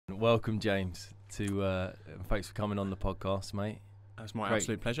welcome, James. Thanks for coming on the podcast, mate. That's my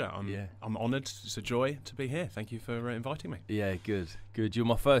absolute pleasure. I'm honoured. It's a joy to be here. Thank you for inviting me. Yeah, good. You're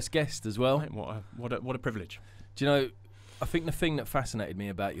my first guest as well. Mate, what a privilege. Do you know, I think the thing that fascinated me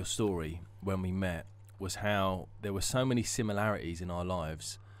about your story when we met was how there were so many similarities in our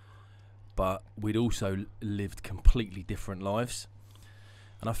lives, but we'd also lived completely different lives.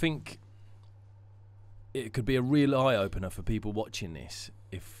 And I think it could be a real eye-opener for people watching this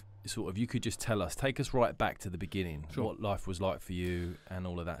if sort of you could just take us right back to the beginning, sure, what life was like for you and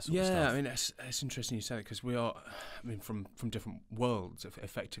all of that sort of stuff. Yeah, I mean, it's interesting you say that, because we are, from different worlds,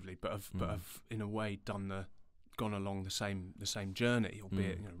 effectively, but have in a way gone along the same journey,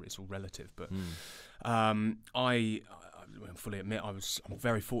 albeit it's all relative. But I fully admit I'm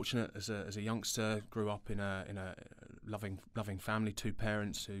very fortunate as a youngster. Grew up in a loving family, two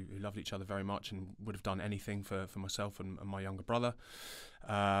parents who loved each other very much and would have done anything for myself and my younger brother.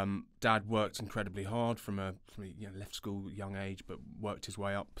 Dad worked incredibly hard from left school at a young age, but worked his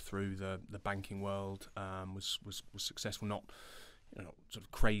way up through the banking world. Was successful, not sort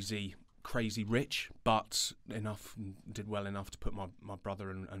of crazy rich, but did well enough to put my brother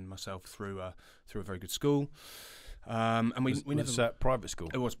and myself through a very good school. And we never was that private school.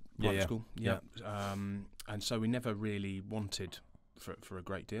 It was private school, yeah. And so we never really wanted for a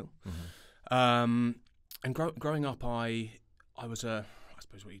great deal. Mm-hmm. And growing up, I was I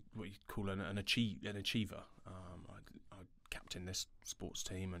suppose what you call an achiever. I captained this sports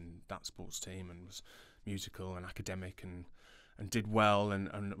team and that sports team, and was musical and academic and did well,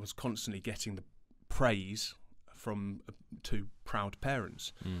 and was constantly getting the praise from two proud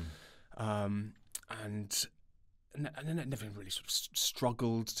parents. And I never really sort of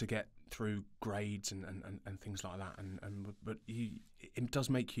struggled to get through grades and things like that. But it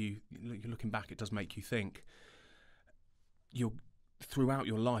does make you, looking back, it does make you think. Throughout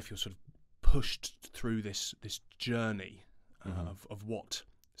your life, you're sort of pushed through this journey of what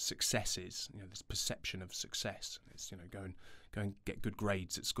success is. This perception of success. It's go and get good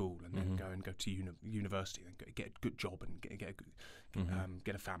grades at school, and then go to university, and get a good job, and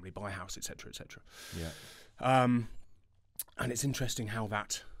get a family, buy a house, etc., etc. Yeah. And it's interesting how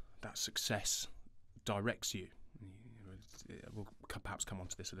that success directs you. We'll perhaps come on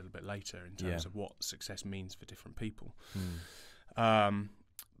to this a little bit later in terms of what success means for different people.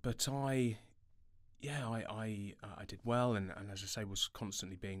 But I did well, and as I say, was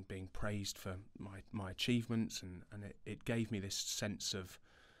constantly being praised for my achievements, and it gave me this sense of,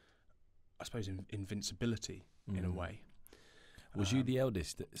 I suppose, invincibility in a way. Was you the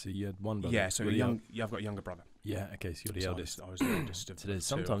eldest? So you had one brother? Yeah, so I've got a younger brother. Yeah, okay, so you're the eldest. I was the eldest of so there's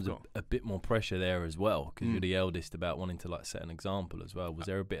two. sometimes a bit more pressure there as well, because you're the eldest, about wanting to set an example as well. Was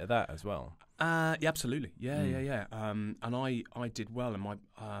there a bit of that as well? Yeah, absolutely. Yeah. And I did well, and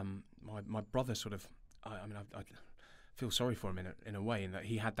my brother sort of, I feel sorry for him in a way, in that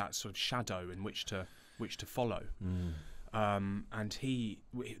he had that sort of shadow in which to follow. And he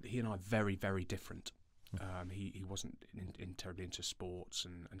and I are very, very different. He wasn't terribly into sports,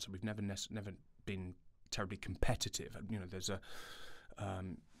 and so we've never been terribly competitive. There's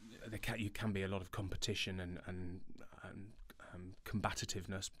you can be a lot of competition and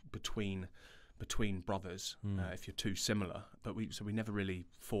combativeness between brothers if you're too similar. But we never really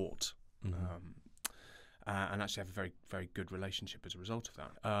fought, and actually have a very, very good relationship as a result of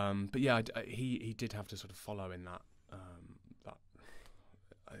that. But yeah, he did have to sort of follow in that.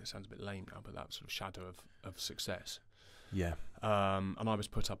 It sounds a bit lame now, but that sort of shadow of success. Yeah. And I was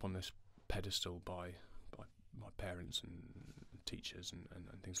put up on this pedestal by my parents and teachers and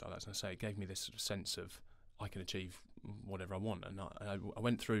things like that. And I say, it gave me this sort of sense of, I can achieve whatever I want. And I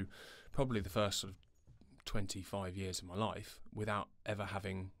went through probably the first sort of 25 years of my life without ever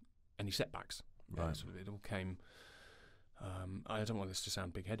having any setbacks. Right. It all came. I don't want this to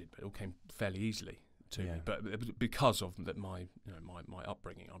sound big-headed, but it all came fairly easily to me, but it was because of that my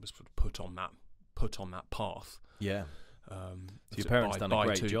upbringing. I was sort of put on that path. Yeah. So your parents done a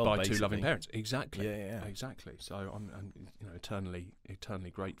great job, by two loving parents. Exactly. Yeah. Exactly. So I'm eternally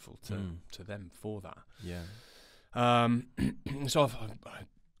grateful to them for that. Yeah. So I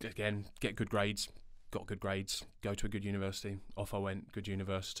again get good grades. Got good grades. Go to a good university. Off I went. Good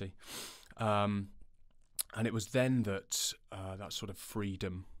university. And it was then that that sort of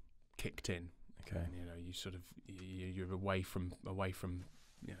freedom kicked in. Okay. And, you sort of you're away from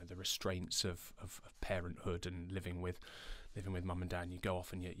the restraints of parenthood and living with mum and dad. And you go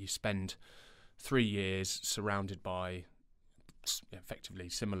off and you spend 3 years surrounded by effectively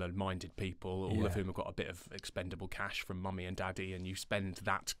similar-minded people, all of whom have got a bit of expendable cash from mummy and daddy, and you spend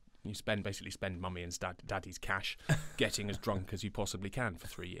that You basically spend mummy and daddy's cash getting as drunk as you possibly can for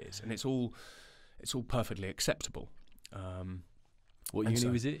 3 years, and it's all perfectly acceptable. What uni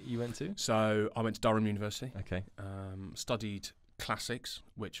was it you went to? So I went to Durham University. Okay. Studied classics,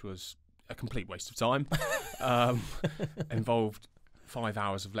 which was a complete waste of time. Involved 5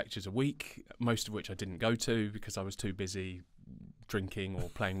 hours of lectures a week, most of which I didn't go to because I was too busy drinking or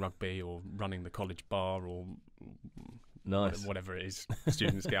playing rugby or running the college bar or whatever it is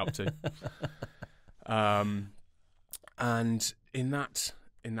students get up to. And in that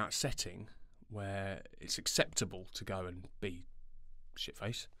setting where it's acceptable to go and be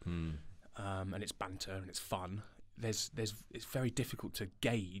shitface, and it's banter and it's fun, it's very difficult to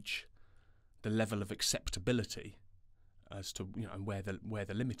gauge the level of acceptability as to where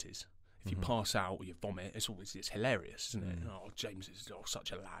the limit is. If you pass out or you vomit, it's hilarious, isn't it? Oh, James is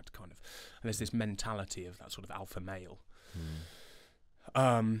such a lad, kind of. And there's this mentality of that sort of alpha male,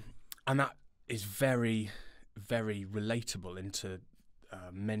 and that is very, very relatable into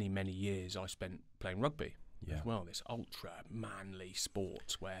many years I spent playing rugby as well. This ultra manly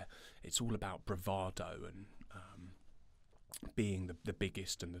sport where it's all about bravado and being the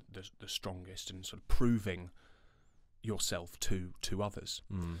biggest and the strongest and sort of proving yourself to others.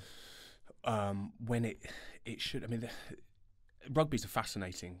 When it should, I mean, rugby's a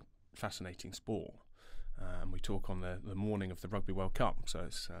fascinating sport, and we talk on the morning of the Rugby World Cup, so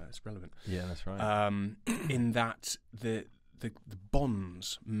it's relevant. Yeah, that's right. In that the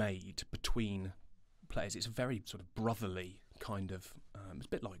bonds made between players, it's a very sort of brotherly kind of. It's a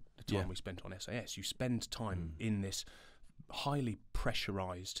bit like the time we spent on SAS. You spend time in this highly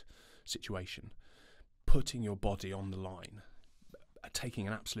pressurised situation, putting your body on the line, taking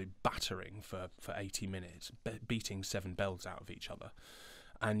an absolute battering for 80 minutes, beating 7 bells out of each other,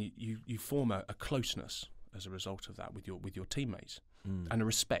 and you form a closeness as a result of that with your teammates, and a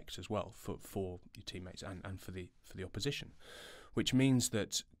respect as well for your teammates and for the opposition, which means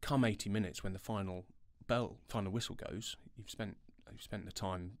that come 80 minutes when the final whistle goes, you've spent the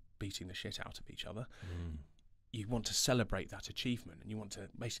time beating the shit out of each other. You want to celebrate that achievement, and you want to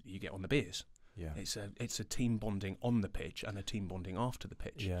basically you get on the beers. Yeah, it's a team bonding on the pitch and a team bonding after the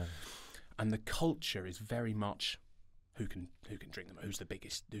pitch. Yeah, and the culture is very much who can drink them, who's the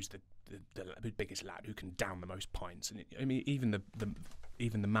biggest, who's the biggest lad, who can down the most pints. And I mean, even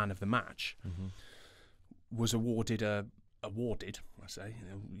the man of the match was awarded. I say,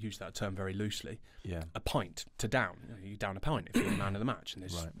 use that term very loosely. Yeah, a pint to down. You down a pint if you're the man of the match, and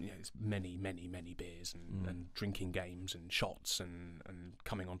there's it's many beers and drinking games and shots and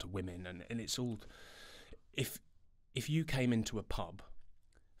coming onto women and it's all. If you came into a pub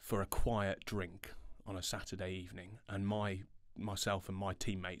for a quiet drink on a Saturday evening, and myself and my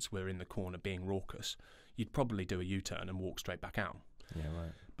teammates were in the corner being raucous, you'd probably do a U-turn and walk straight back out. Yeah,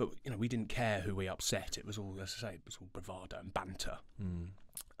 right. But we didn't care who we upset. It was all, as I say, it was all bravado and banter.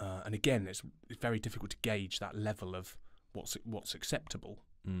 And again, it's very difficult to gauge that level of what's acceptable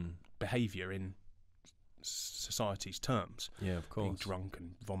behaviour in society's terms. Yeah, of course. Being drunk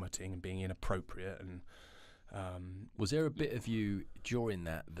and vomiting and being inappropriate. And was there a bit of you during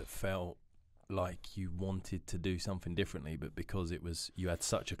that felt like you wanted to do something differently, but because you had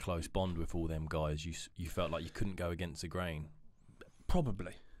such a close bond with all them guys, you felt like you couldn't go against the grain?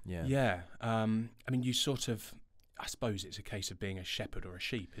 Probably. Yeah. Yeah. I mean, you sort of, I suppose it's a case of being a shepherd or a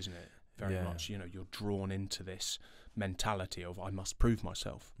sheep, isn't it? Very much, you're drawn into this mentality of I must prove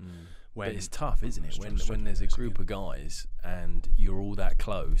myself. But it's tough, isn't it? When there's a group of guys and you're all that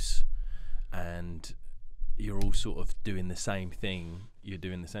close and you're all sort of doing the same thing, you're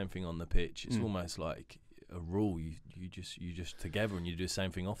doing the same thing on the pitch, it's almost like a rule. You just together and you do the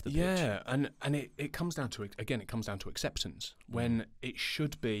same thing off the pitch. Yeah, and it comes down to acceptance. When it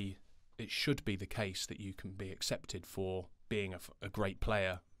should be the case that you can be accepted for being a great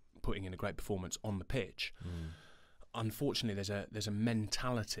player, putting in a great performance on the pitch. Unfortunately, there's a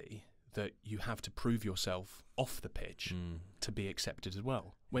mentality that you have to prove yourself off the pitch to be accepted as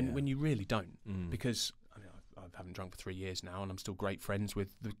well. When you really don't, because I mean, I haven't drunk for 3 years now, and I'm still great friends with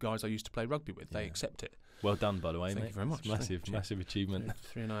the guys I used to play rugby with. They accept it. Well done, by the way, mate. Thank you very much. Massive achievement.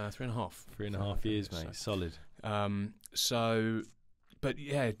 Three and a half. 3.5 years, mate. Solid. But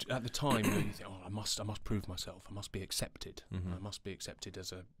yeah, at the time, you think, I must prove myself. I must be accepted. I must be accepted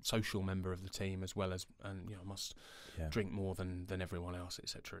as a social member of the team, as well as, and I must drink more than everyone else,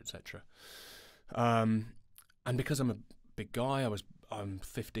 etc., etc. And because I'm a big guy, I'm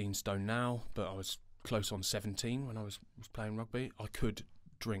 15 stone now, but I was close on 17 when I was playing rugby. I could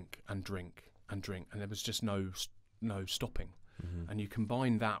drink and drink and drink, and there was just no stopping. And you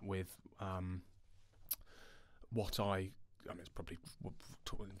combine that with what I I mean, it's probably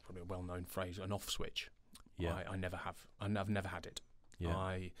a well-known phrase, an off switch. Yeah. I never have. I've never had it.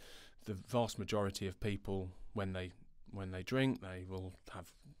 Yeah. The vast majority of people, when they drink, they will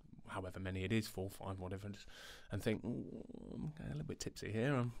have however many it is, 4, 5, whatever it is, and think, I'm getting a little bit tipsy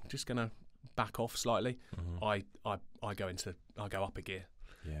here. I'm just going to back off slightly. I go up a gear.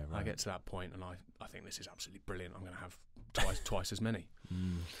 Yeah, right. I get to that point, and I think this is absolutely brilliant. I'm going to have twice as many.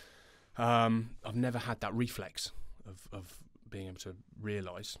 I've never had that reflex of being able to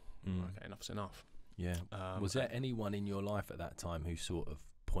realise, okay, enough's enough. Yeah. Was there anyone in your life at that time who sort of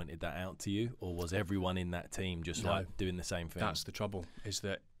pointed that out to you, or was everyone in that team just like doing the same thing? That's the trouble, is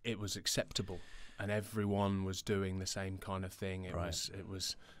that it was acceptable, and everyone was doing the same kind of thing. It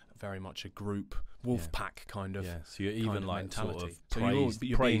was very much a group wolf pack kind of. Yeah. So you're even like mentality. sort of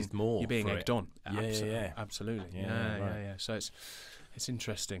So praised more. You're being egged on. Yeah. Absolutely. Yeah. So it's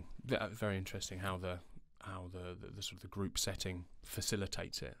interesting. Very interesting how the sort of the group setting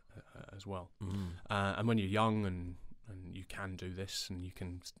facilitates it as well. And when you're young and you can do this, and you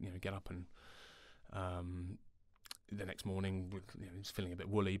can get up and the next morning it's feeling a bit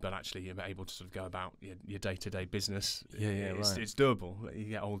woolly, but actually you're able to sort of go about your day-to-day business. It's doable. You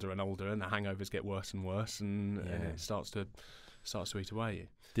get older and older, and the hangovers get worse and worse, and it starts to eat away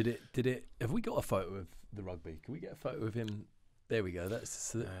at you. Did it? Have we got a photo of the rugby? Can we get a photo of him? There we go.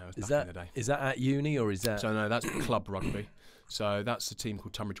 That's is that in the day. Is that at uni, or is that? So no, that's club rugby. So that's a team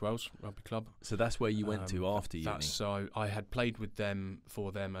called Tunbridge Wells Rugby Club. So that's where you went to after uni. So I had played with them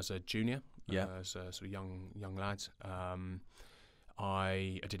as a junior. Yeah. As a sort of young lads.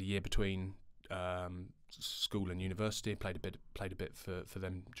 I did a year between school and university. Played a bit for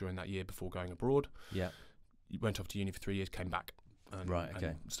them during that year before going abroad. Yeah. Went off to uni for 3 years. Came back.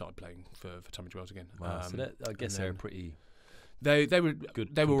 And started playing for Tunbridge Wells again. Wow. So I guess they're pretty. They were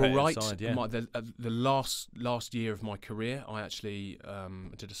good. They were all right. Side, yeah. The last year of my career, I actually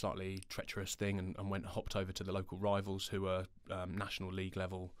did a slightly treacherous thing and hopped over to the local rivals, who were National League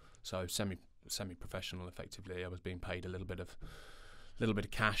level, so semi-professional. Effectively, I was being paid a little bit of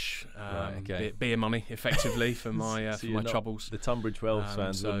cash, beer money, effectively, for my so my troubles. The Tunbridge Wells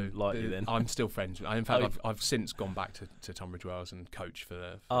fans wouldn't like you then. I'm still friends. In fact, I've since gone back to Tunbridge Wells and coach for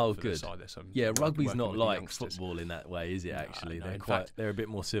the good. The side there. So rugby's not like football in that way, is it? Actually, No, they're a bit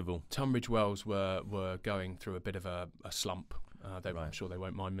more civil. Tunbridge Wells were going through a bit of a slump. I'm sure they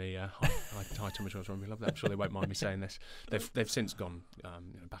won't mind me. Hi, Tunbridge Wells Rugby Club. I'm sure they won't mind me saying this. They've since gone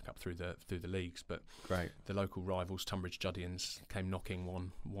back up through the leagues, but the local rivals, Tunbridge Juddians, came knocking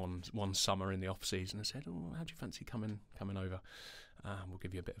one summer in the off season and said, "Oh, how do you fancy coming over? We'll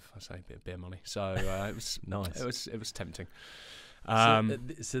give you a bit of beer money." So it was nice. It was tempting.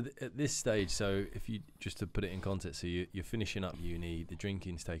 So at this stage, so if you just to put it in context, so you're finishing up uni, the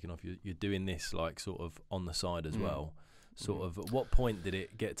drinking's taken off. You're doing this like sort of on the side as well. Sort of, at what point did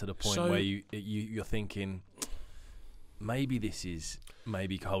it get to the point where you're thinking, maybe this is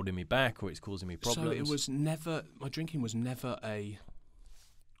holding me back, or it's causing me problems? So my drinking was never a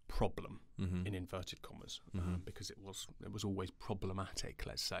problem, in inverted commas, because it was always problematic,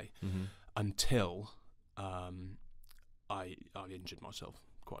 let's say, until I injured myself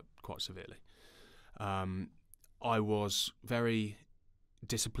quite severely. I was very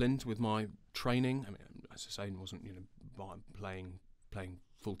disciplined with my training. I mean, as I say, wasn't playing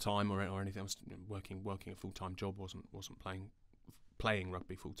full time or anything. I was working a full time job. wasn't playing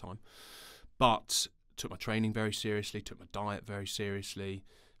rugby full time, but took my training very seriously. Took my diet very seriously.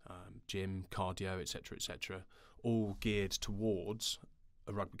 Gym, cardio, etc., all geared towards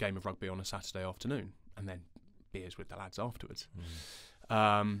a game of rugby on a Saturday afternoon, and then beers with the lads afterwards.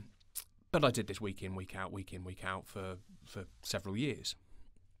 But I did this week in, week out for several years.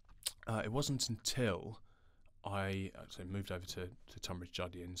 It wasn't until I moved over to Tunbridge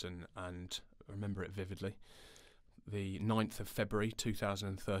Juddians, and I remember it vividly. The 9th of February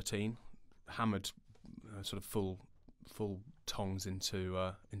 2013, hammered sort of full tongs into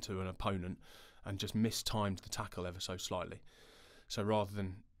an opponent, and just mistimed the tackle ever so slightly. So rather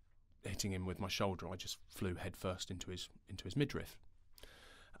than hitting him with my shoulder, I just flew headfirst into his midriff,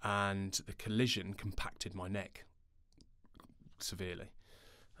 and the collision compacted my neck severely.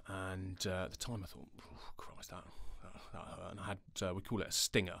 And at the time I thought, oh, Christ, that hurt. And I had, we call it a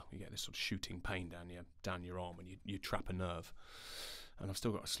stinger. You get this sort of shooting pain down your arm when you trap a nerve. And I've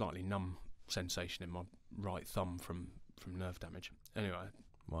still got a slightly numb sensation in my right thumb from nerve damage. Anyway,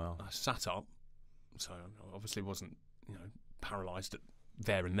 wow. I sat up, so I obviously wasn't paralysed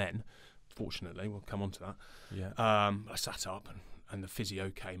there and then. Fortunately, we'll come on to that. Yeah. I sat up, and the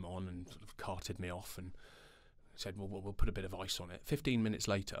physio came on and sort of carted me off and said, well, we'll put a bit of ice on it. 15 minutes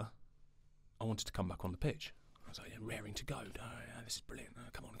later, I wanted to come back on the pitch. was like, raring to go. Oh, yeah, this is brilliant.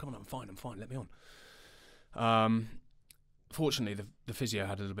 Come on, I'm fine. Let me on. Fortunately, the physio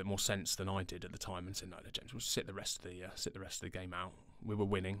had a little bit more sense than I did at the time, and said, "No, James, we'll sit the rest of the game out." We were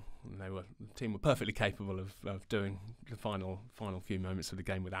winning, and the team were perfectly capable of doing the final few moments of the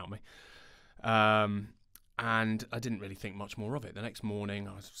game without me. And I didn't really think much more of it. The next morning,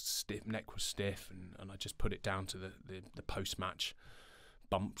 I was stiff, neck was stiff, and I just put it down to the post-match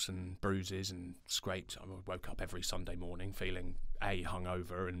bumps and bruises and scrapes. I woke up every Sunday morning feeling A,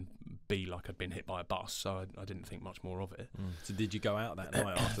 hungover, and B, like I'd been hit by a bus, so I didn't think much more of it. So did you go out that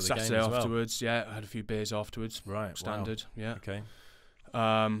night after the Saturday game as well? afterwards, yeah, I had a few beers afterwards. Right, standard, wow. yeah. Okay.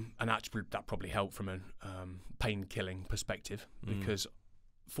 And actually, that probably helped from a pain-killing perspective, because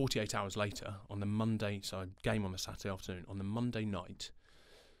 48 hours later, on the Monday, so game on the Saturday afternoon, on the Monday night,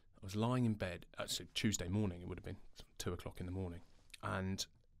 I was lying in bed, actually Tuesday morning, it would have been 2 o'clock in the morning, and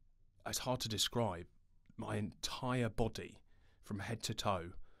it's hard to describe, my entire body from head to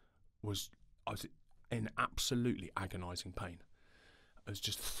toe I was in absolutely agonising pain. I was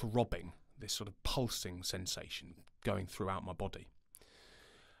just throbbing, this sort of pulsing sensation going throughout my body.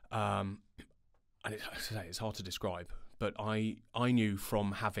 And it's hard to describe, but I knew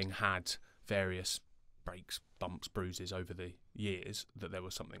from having had various breaks, bumps, bruises over the years that there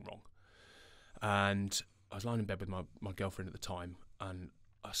was something wrong. And I was lying in bed with my girlfriend at the time, and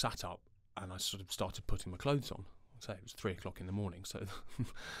I sat up and I sort of started putting my clothes on. So it was 3 o'clock in the morning. So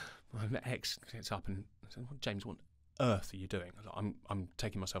my ex gets up and said, "James, what on earth are you doing?" I was like, I'm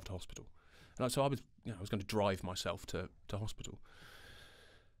taking myself to hospital. And so I was going to drive myself to hospital.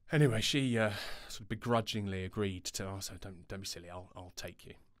 Anyway, she sort of begrudgingly agreed to. I said, "Don't be silly. I'll take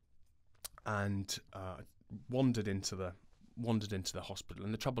you." And wandered into the hospital.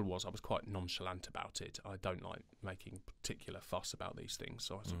 And the trouble was, I was quite nonchalant about it. I don't like making particular fuss about these things,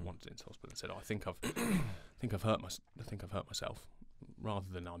 so I sort of wandered into hospital and said, "I think I've hurt myself,"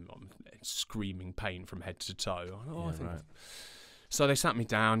 rather than I'm screaming pain from head to toe. Right. So they sat me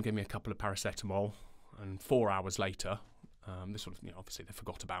down, gave me a couple of paracetamol, and 4 hours later. This sort of, obviously they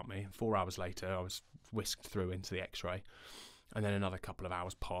forgot about me. 4 hours later, I was whisked through into the X-ray, and then another couple of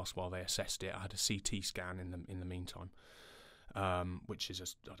hours passed while they assessed it. I had a CT scan in the meantime, which is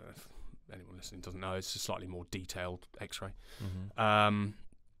I don't know if anyone listening doesn't know. It's a slightly more detailed X-ray, and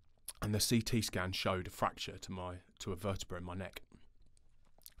the CT scan showed a fracture to a vertebra in my neck,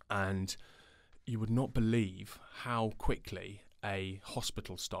 and you would not believe how quickly a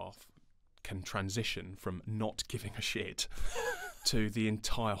hospital staff can transition from not giving a shit to the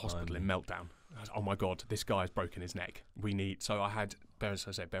entire hospital in meltdown. Oh my God, this guy has broken his neck. So I had, bear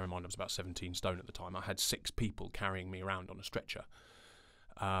in mind I was about 17 stone at the time. I had 6 people carrying me around on a stretcher,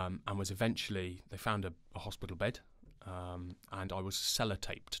 and was eventually, they found a hospital bed, and I was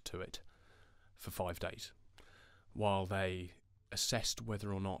sellotaped to it for 5 days while they assessed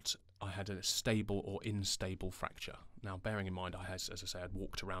whether or not I had a stable or unstable fracture. Now, bearing in mind, as I say, I'd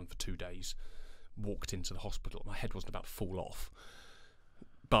walked around for 2 days, walked into the hospital. My head wasn't about to fall off,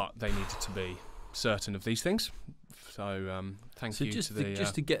 but they needed to be certain of these things. So, thank you to the...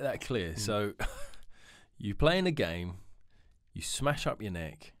 Just to get that clear, so you play in a game, you smash up your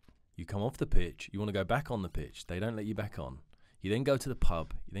neck, you come off the pitch, you want to go back on the pitch, they don't let you back on. You then go to the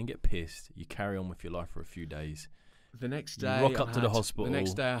pub, you then get pissed, you carry on with your life for a few days. The next day, rock up to the hospital. The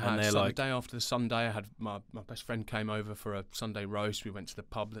next day, I had the day after the Sunday. I had my best friend came over for a Sunday roast. We went to the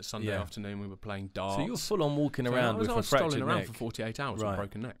pub that Sunday afternoon. We were playing darts. So you're full on walking around with a fractured neck. Around for 48 hours with a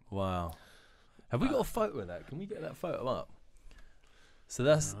broken neck. Wow. Have we got a photo of that? Can we get that photo up? So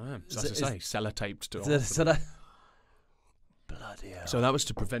that's as I say, sellotaped to. Bloody hell. So that was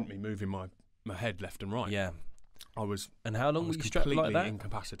to prevent me moving my head left and right. Yeah. I was. And how long were you strapped like that? Completely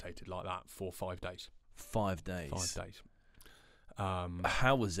incapacitated like that for 5 days. 5 days. 5 days.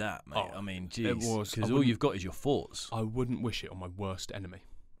 How was that, mate? I mean, geez. It was, because all you've got is your thoughts. I wouldn't wish it on my worst enemy.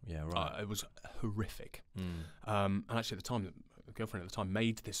 Yeah, right. It was horrific. And actually, at the time, the girlfriend at the time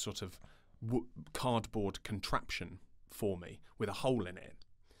made this sort of cardboard contraption for me with a hole in it,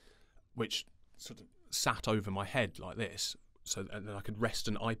 which sort of sat over my head like this, so and then I could rest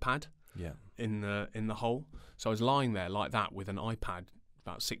an iPad. In the hole. So I was lying there like that with an iPad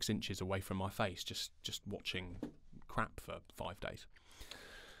about 6 inches away from my face, just watching crap for 5 days.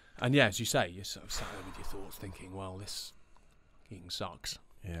 And yeah, as you say, you're sort of sat there with your thoughts thinking, well, this fucking sucks.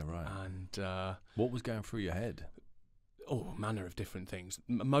 Yeah, right. And what was going through your head? Oh, manner of different things.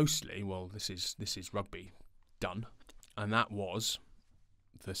 Mostly, well, this is rugby done, and that was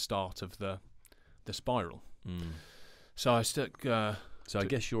the start of the spiral. So I stuck. So I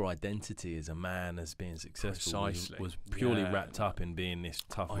guess your identity as a man, as being successful, was purely wrapped up in being this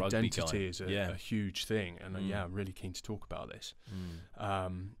tough rugby guy. Identity is a huge thing, and I'm really keen to talk about this.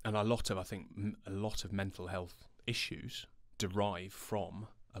 And a lot of mental health issues derive from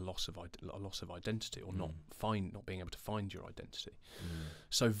a loss of identity, or not being able to find your identity.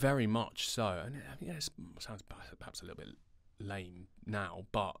 So very much so, and it sounds perhaps a little bit lame now,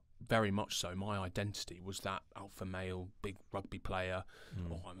 but very much so, my identity was that alpha male, big rugby player,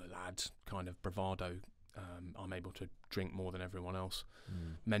 or I'm a lad, kind of bravado, I'm able to drink more than everyone else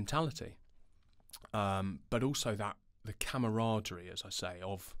mentality. But also that the camaraderie, as I say,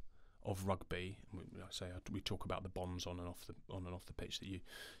 of rugby. We talk about the bonds on and off the pitch that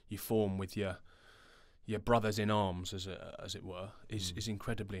you form with your brothers in arms, as it were, is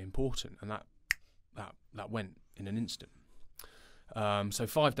incredibly important, and that went in an instant. So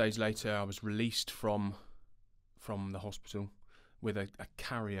 5 days later, I was released from the hospital with a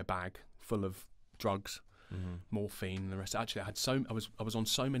carrier bag full of drugs, morphine, and the rest. Actually, I was on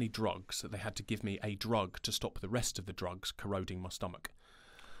so many drugs that they had to give me a drug to stop the rest of the drugs corroding my stomach.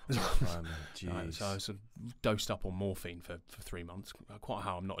 So I was sort of dosed up on morphine for 3 months. Quite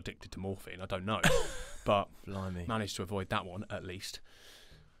how I'm not addicted to morphine, I don't know, but managed to avoid that one at least.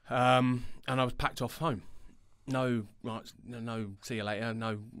 And I was packed off home. No, see you later.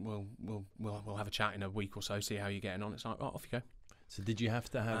 No, we'll have a chat in a week or so. See how you're getting on. It's like, right, off you go. So did you have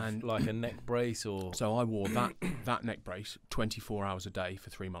to have like a neck brace, or? So I wore that neck brace 24 hours a day for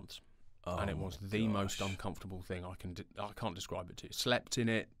 3 months. And it was the most uncomfortable thing I can't describe it to you. Slept in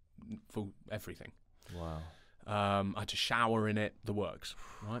it, for everything. Wow. I had to shower in it, the works,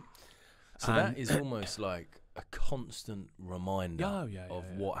 right? So that is almost like a constant reminder of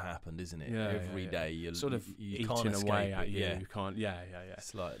what happened, isn't it? Every day you're sort of you eating can't away at it. you. You can't.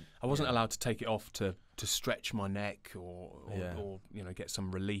 It's like I wasn't allowed to take it off to stretch my neck or get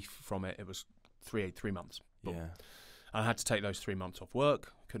some relief from it. It was 3 months. Boom. Yeah. I had to take those 3 months off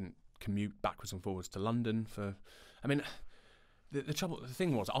work. Couldn't commute backwards and forwards to London for. I mean, the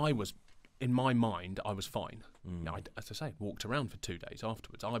thing was, in my mind, I was fine. As I say, walked around for 2 days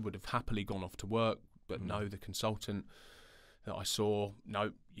afterwards. I would have happily gone off to work, but no, the consultant that I saw,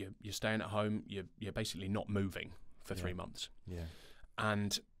 no, you're staying at home. You're basically not moving for 3 months. Yeah,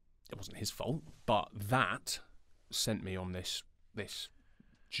 and it wasn't his fault, but that sent me on this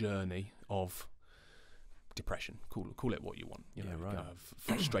journey of depression. Call it what you want.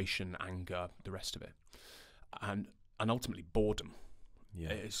 Frustration, anger, the rest of it, and ultimately boredom.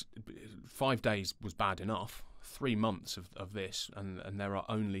 Yeah, 5 days was bad enough. 3 months of this, and there are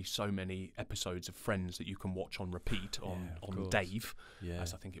only so many episodes of Friends that you can watch on repeat on Dave,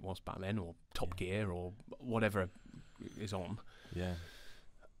 as I think it was back then, or Top Gear, or whatever is on. Yeah.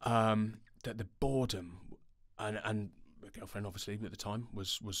 That the boredom, and my girlfriend obviously at the time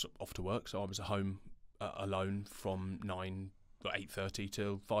was off to work, so I was at home alone from 8:30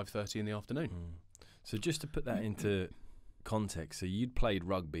 till 5:30 in the afternoon. So just to put that into context, so you'd played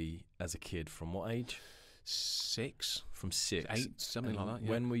rugby as a kid from what age? 6. From 6? 8, something like that.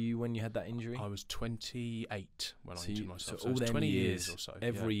 Yeah. When were you when you had that injury? I was 28 when I injured myself. So all them 20 years or so.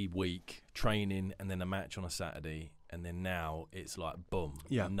 Every week training, and then a match on a Saturday, and then now it's like boom,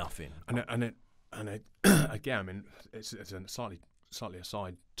 nothing. And it again, I mean, it's a slightly a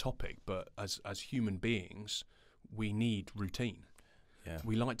side topic, but as human beings, we need routine. Yeah.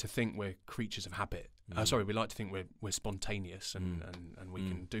 We like to think we're creatures of habit. We like to think we're spontaneous and we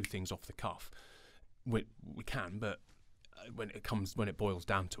can do things off the cuff. We can, but when it boils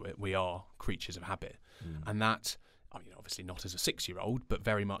down to it, we are creatures of habit, and that, I mean, obviously not as a 6-year-old, but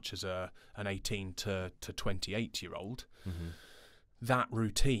very much as an 18 to 28-year-old. That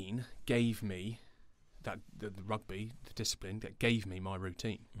routine gave me the rugby, the discipline that gave me my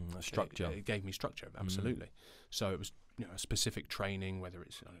routine, structure. It gave me structure, absolutely. So it was a specific training, whether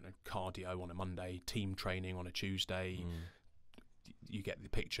it's cardio on a Monday, team training on a Tuesday. You get the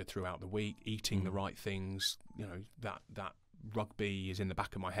picture throughout the week. Eating the right things, that rugby is in the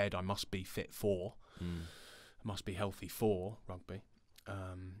back of my head. I must be fit for, I must be healthy for rugby.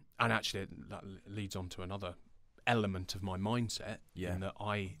 And actually, that leads on to another element of my mindset, in that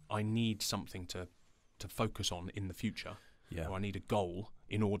I need something to focus on in the future. Or I need a goal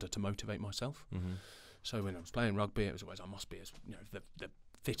in order to motivate myself. So when I was playing rugby, it was always, I must be as the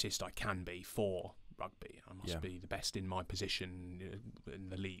fittest I can be for rugby. I must be the best in my position in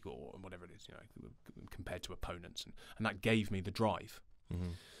the league or whatever it is, compared to opponents, and that gave me the drive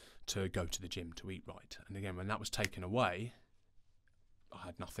to go to the gym, to eat right. And again, when that was taken away, I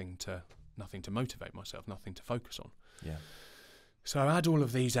had nothing to motivate myself, nothing to focus on. So I had all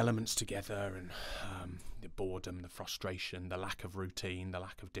of these elements together, and the boredom, the frustration, the lack of routine, the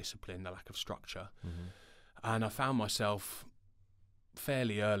lack of discipline, the lack of structure. Mm-hmm. And I found myself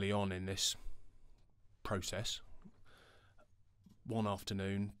fairly early on in this process, one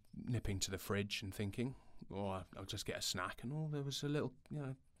afternoon, nipping to the fridge and thinking, I'll just get a snack. And there was a little,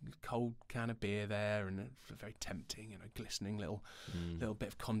 cold can of beer there, and it was very tempting, glistening little bit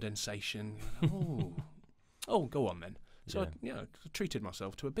of condensation. Go on then. So I treated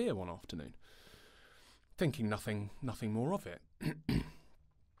myself to a beer one afternoon, thinking nothing more of it.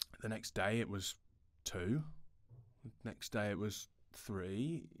 The next day it was 2. The next day it was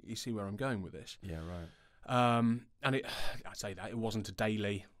 3. You see where I'm going with this? Yeah, right. And I say that it wasn't a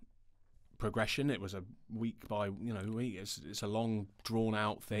daily progression. It was a week by week. It's a long, drawn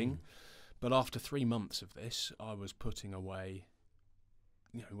out thing. But after 3 months of this, I was putting away.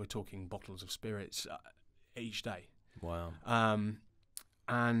 We're talking bottles of spirits each day. Wow.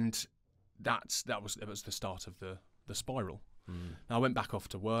 And that was the start of the spiral. Now I went back off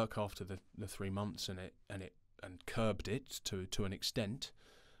to work after the 3 months, and curbed it to an extent,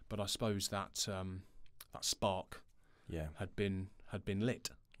 but I suppose that spark had been lit.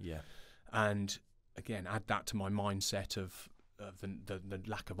 Yeah. And again, add that to my mindset of the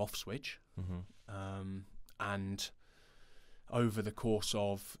lack of off switch. And over the course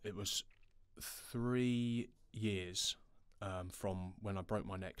of, it was 3 years from when I broke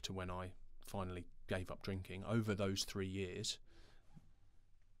my neck to when I finally gave up drinking. Over those 3 years,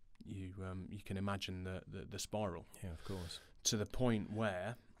 you can imagine the spiral. Yeah, of course. To the point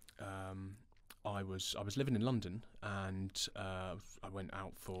where I was living in London, and I went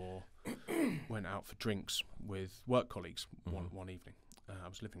out for drinks with work colleagues one evening. I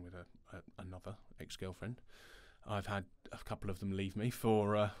was living with another ex-girlfriend. I've had a couple of them leave me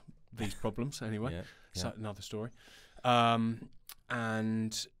for these problems anyway. So another story.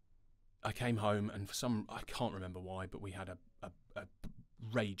 And I came home, and for some, I can't remember why, but we had a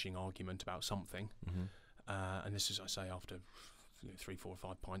raging argument about something. And this is, I say, after 3, 4,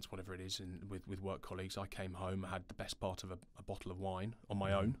 5 pints, whatever it is, with work colleagues. I came home, had the best part of a bottle of wine on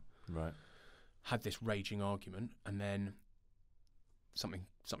my own. Right. Had this raging argument, and then something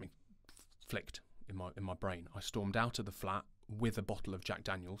flicked in my brain. I stormed out of the flat with a bottle of Jack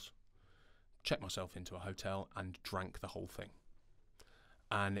Daniels, checked myself into a hotel, and drank the whole thing.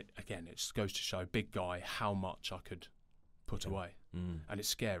 And it goes to show, big guy, how much I could put away. And it's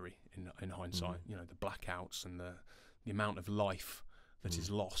scary in hindsight. The blackouts and the amount of life that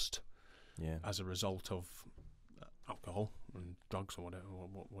is lost as a result of alcohol and drugs or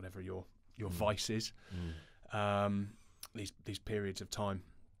whatever your vice is. These periods of time.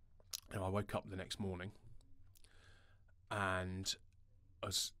 I woke up the next morning, and I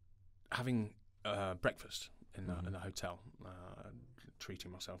was having breakfast in the hotel,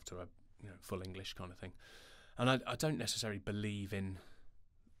 treating myself to a full English kind of thing. And I don't necessarily believe in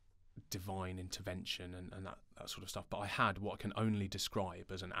divine intervention and that sort of stuff, but I had what I can only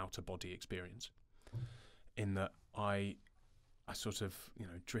describe as an outer body experience, in that I sort of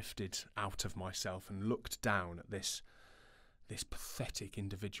drifted out of myself and looked down at this pathetic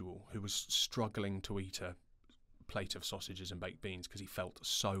individual who was struggling to eat a plate of sausages and baked beans because he felt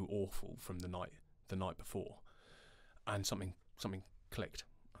so awful from the night before, and something clicked.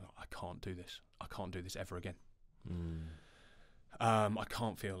 I can't do this. I can't do this ever again. I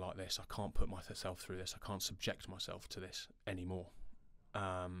can't feel like this. I can't put myself through this. I can't subject myself to this anymore.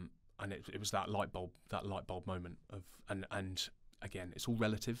 And it was that light bulb moment of, and again, it's all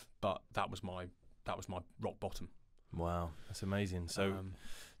relative, but that was my rock bottom. Wow, that's amazing. So,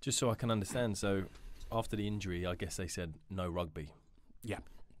 just so I can understand, so after the injury, I guess they said no rugby. Yeah,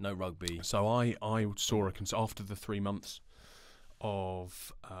 no rugby. So I saw after the 3 months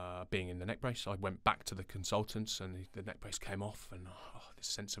of being in the neck brace, I went back to the consultants, and the neck brace came off, and this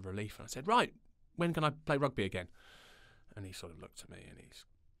sense of relief. And I said, right, when can I play rugby again? And he sort of looked at me, and he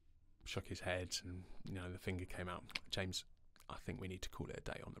shook his head, and the finger came out. James, I think we need to call it a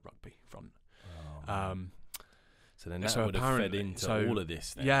day on the rugby front. So then that would have fed into all of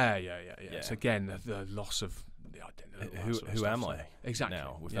this then. Yeah. So again, the loss of the identity. Who am I exactly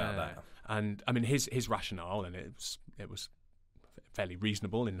now without that? And I mean, his rationale, and it was fairly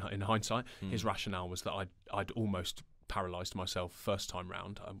reasonable in hindsight. His rationale was that I'd almost paralysed myself first time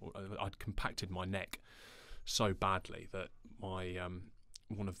round. I'd compacted my neck so badly that my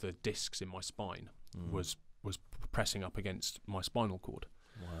one of the discs in my spine was pressing up against my spinal cord.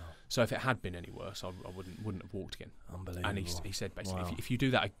 Wow. So if it had been any worse, I wouldn't have walked again. Unbelievable. And he said basically, if you do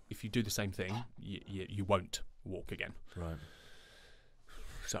that, if you do the same thing, you won't walk again. Right.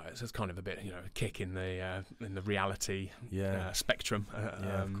 So it's kind of a bit, a kick in the reality spectrum.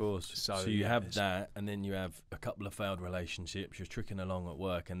 Of course. So you have that, and then you have a couple of failed relationships. You're tricking along at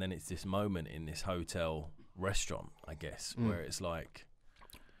work, and then it's this moment in this hotel restaurant, I guess, where it's like,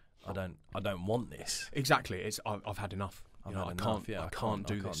 I don't want this. Exactly. It's I've had enough. I can't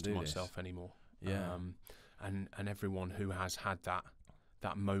do this to myself anymore. Yeah. And everyone who has had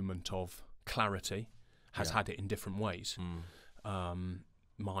that moment of clarity has had it in different ways.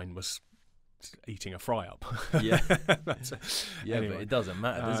 Mine was eating a fry up. Yeah. Anyway. But it doesn't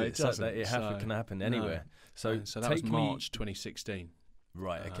matter, does it? It doesn't. It can happen anywhere. So that was March 2016.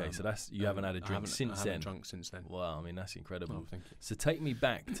 Right. Okay. So that's you haven't had a drink since then. I haven't drunk since then. Wow. I mean, that's incredible. Oh, thank you. So take me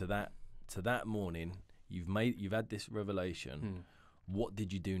back to that morning. You've had this revelation. What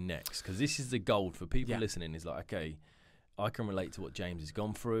did you do next? Because this is the gold for people listening. Is like, okay, I can relate to what James has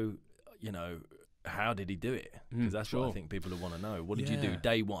gone through. How did he do it? Because that's what I think people want to know. What did you do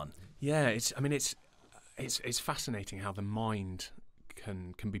day one? Yeah, it's fascinating how the mind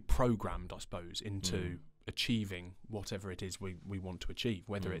can be programmed, I suppose, into achieving whatever it is we want to achieve,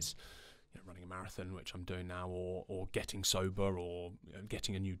 whether it's running a marathon, which I'm doing now, or getting sober, or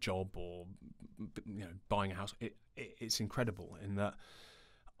getting a new job, or buying a house. It's incredible in that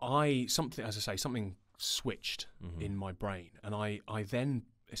something switched in my brain, and I then,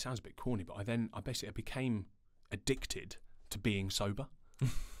 it sounds a bit corny, but I became addicted to being sober.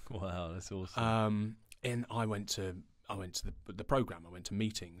 Wow, that's awesome. And I went to the program. I went to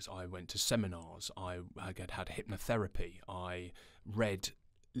meetings. I went to seminars. I had hypnotherapy. I read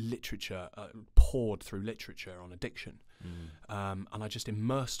literature, poured through literature on addiction, and I just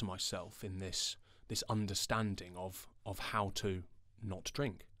immersed myself in this understanding of how to not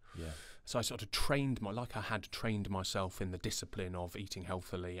drink. Yeah. So I sort of I had trained myself in the discipline of eating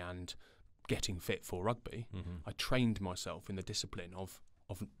healthily and getting fit for rugby. I trained myself in the discipline of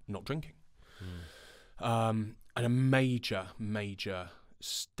not drinking. And a major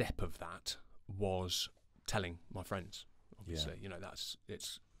step of that was telling my friends. Obviously,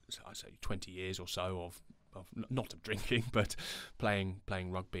 it's I say 20 years or so of not of drinking, but playing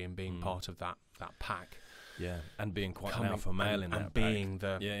rugby and being part of that pack. Yeah, and being quite an alpha male in that and being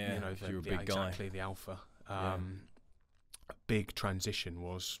pack. you're a big guy. Exactly, the alpha. A big transition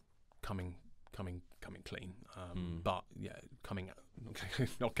was coming clean, but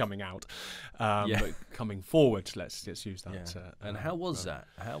not coming out, but coming forward. Let's use that. And how was that?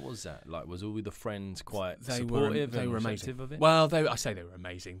 How was that? Like, was all the friends quite supportive? They were amazing of it? Well, I say they were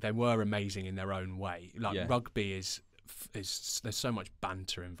amazing. They were amazing in their own way. Like rugby is there's so much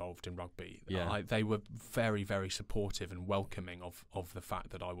banter involved in rugby. They were very, very supportive and welcoming of the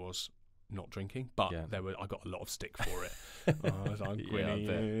fact that I was not drinking, but I got a lot of stick for it. I was like,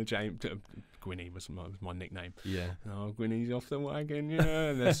 Gwynny, James, Gwynny was my nickname. Yeah. Oh, Gwynny's off the wagon. Yeah.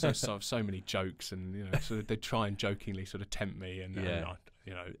 And there's so many jokes, and so they try and jokingly sort of tempt me, and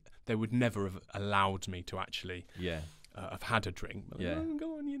they would never have allowed me to actually. I've had a drink. But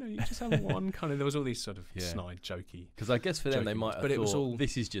go on, you just have one. Kind of. There was all these sort of snide, jokey. Because I guess for them they might have thought, it was all,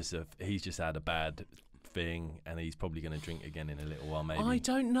 this is just he's just had a bad thing, and he's probably going to drink again in a little while. Maybe I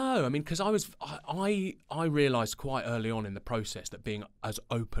don't know. I mean, because I realised quite early on in the process that being as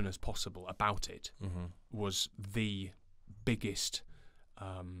open as possible about it was the biggest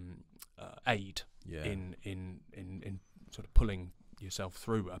aid in sort of pulling yourself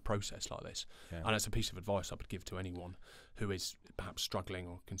through a process like this. And it's a piece of advice I would give to anyone who is perhaps struggling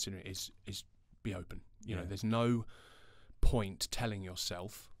or considering is be open. There's no point telling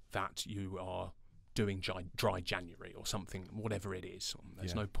yourself that you are doing dry January or something, whatever it is.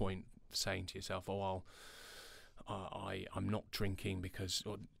 There's no point saying to yourself, I'm not drinking because,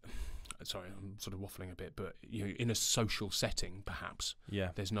 sorry, I'm sort of waffling a bit, but in a social setting, perhaps,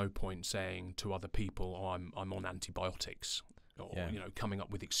 there's no point saying to other people, I'm on antibiotics, or coming up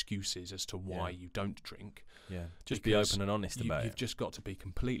with excuses as to why you don't drink. Just be open and honest about it. You've just got to be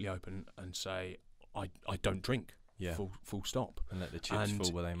completely open and say, I don't drink. Full stop. And let the chips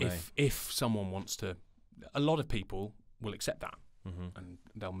fall where they may. If someone wants to, a lot of people will accept that, and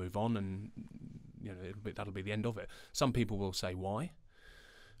they'll move on, and that'll be the end of it. Some people will say why,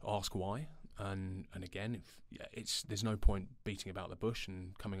 ask why, and again, there's no point beating about the bush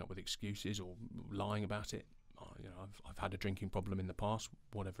and coming up with excuses or lying about it. I've had a drinking problem in the past,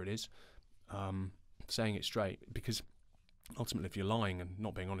 whatever it is. Saying it straight, because ultimately, if you're lying and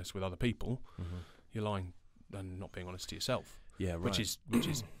not being honest with other people, you're lying and not being honest to yourself. Yeah, right. Which is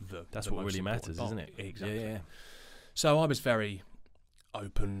that's the what really matters, part. isn't it? Exactly. Yeah. So I was very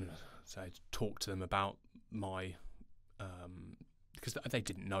open. So I talked to them about my because they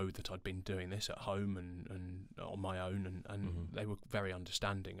didn't know that I'd been doing this at home and on my own, and they were very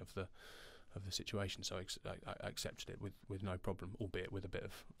understanding of the situation, so I accepted it with no problem, albeit with a bit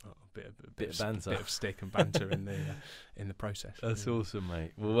of banter, bit of stick and banter in the process. That's awesome,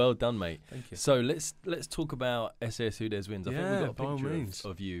 mate. Well done, mate. Thank you. So let's talk about SAS Who Dares Wins. I think we've got by all a picture means.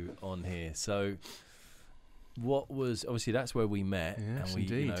 of you on here. So what was, obviously that's where we met, Yes, and we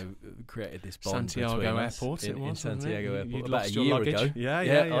indeed. Created this bond Santiago between us Airport. in Santiago Airport You'd about lost a your year luggage. ago.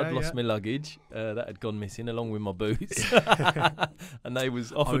 Yeah. I'd lost my luggage that had gone missing along with my boots, and they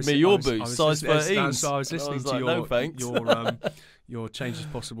offered was- me I your was- boots, I was size listening- 13. So I was listening to like, no, thanks. your changes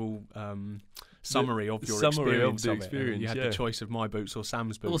possible summary of your summary of experience. the it. experience, You had yeah. the choice of my boots or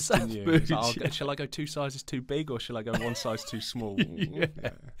Sam's boots. Or Sam's didn't you? boots, It's like, yeah. shall I go 2 sizes too big or shall I go 1 size too small? Yeah.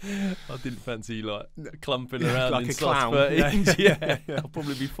 I didn't fancy you like clumping around Like in a size clown. 13s. Yeah. I'll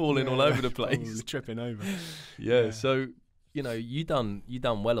probably be falling all over the place. Probably tripping over. Yeah, Yeah. so you done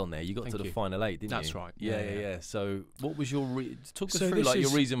well on there. You got Thank to the you. final 8, didn't That's you? right. Yeah. So what was your talk us So through this like your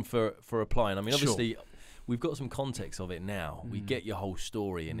is- reason for applying? I mean, Sure. obviously we've got some context of it now. We get your whole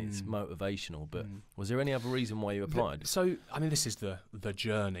story and it's motivational, but was there any other reason why you applied? So I mean, this is the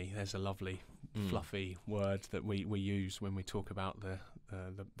journey. There's a lovely, fluffy word that we use when we talk about the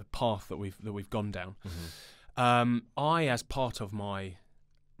path that we've gone down. I, as part of my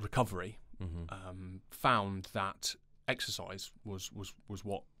recovery, found that exercise was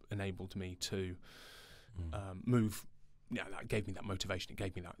what enabled me to move. Yeah, that gave me that motivation. It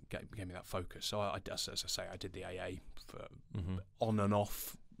gave me that focus. So as I say, I did the AA for on and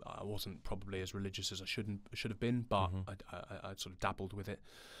off. I wasn't probably as religious as I should have been, but I sort of dabbled with it.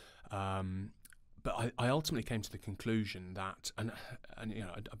 But I ultimately came to the conclusion that, and I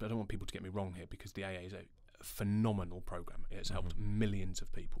don't want people to get me wrong here, because the AA is a phenomenal program. It's helped millions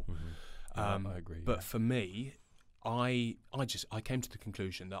of people. I agree. But for me, I came to the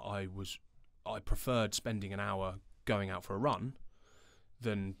conclusion that I preferred spending an hour going out for a run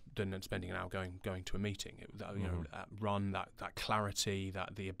than spending an hour going to a meeting. That run, that clarity,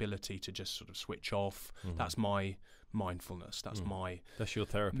 that the ability to just sort of switch off. That's my mindfulness. That's that's your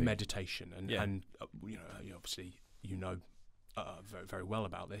therapy, meditation, and obviously very very well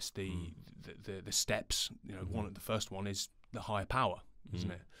about this. The steps. The first one is the higher power,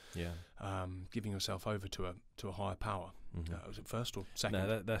 isn't it? Yeah. Giving yourself over to a higher power. Was it first or second?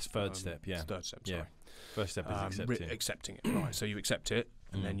 No, that's third step. Yeah. Third step. Sorry. Yeah. First step is accepting it. Right. So you accept it,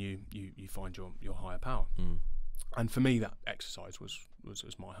 and then you find your higher power. And for me, that exercise was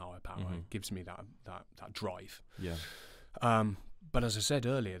my higher power. It gives me that drive. Yeah. But as I said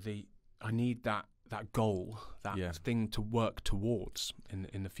earlier, I need that goal, that thing to work towards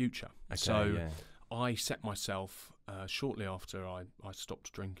in the future. Okay, so I set myself shortly after I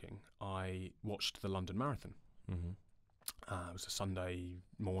stopped drinking. I watched the London Marathon. It was a Sunday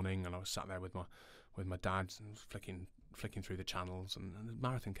morning, and I was sat there with my dad and was flicking through the channels, and the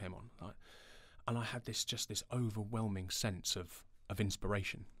marathon came on. And I had this overwhelming sense of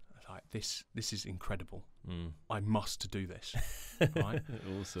inspiration. Like, this is incredible. I must do this. Right?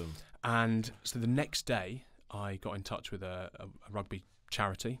 Awesome. And so the next day, I got in touch with a rugby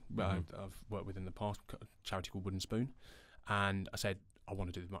charity I've worked with in the past, a charity called Wooden Spoon, and I said, I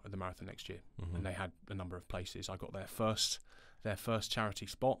want to do the marathon next year. And they had a number of places. I got their first charity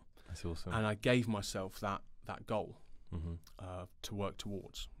spot. That's awesome. And I gave myself that goal to work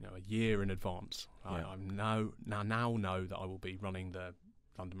towards, a year in advance. I now know that I will be running the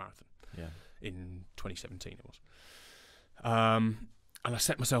London Marathon. In 2017 it was. And I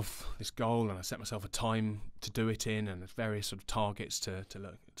set myself this goal, and I set myself a time to do it in, and various sort of targets to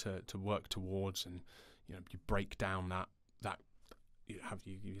work towards, and you break down that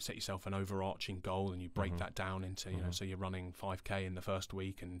you set yourself an overarching goal, and you break that down into so you're running 5k in the first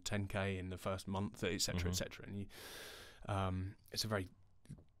week and 10k in the first month, etc., etc. And it's a very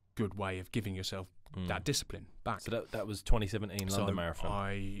good way of giving yourself that discipline back. So that was 2017 London Marathon.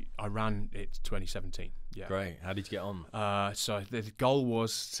 I ran it 2017. Yeah. Great. How did you get on? So the goal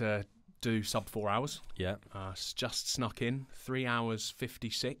was to do sub 4 hours. Yeah. Just snuck in 3 hours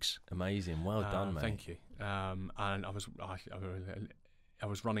 56. Amazing. Well done, mate. Thank you. And I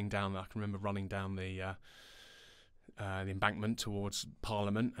was running down. I can remember running down the embankment towards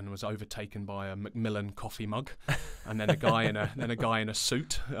Parliament, and was overtaken by a Macmillan coffee mug, and then a guy in a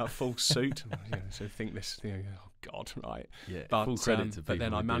suit, a full suit. So think this, oh God, right? Yeah. But full credit to people. But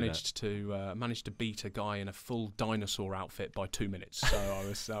then I who do managed to beat a guy in a full dinosaur outfit by 2 minutes. So I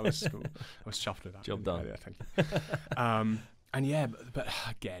was chuffed with that. Job done. Yeah, thank you. But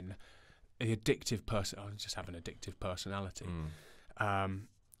again, the addictive person. I just have an addictive personality. So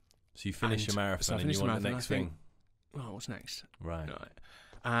you finished your marathon, and you want the next thing. oh, what's next? Right.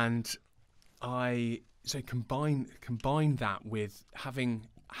 And I combine that with having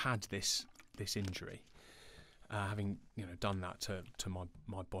had this injury, having done that to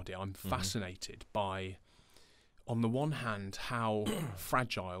my body. I'm fascinated by, on the one hand, how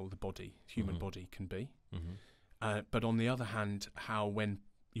fragile the human body can be, but on the other hand, how when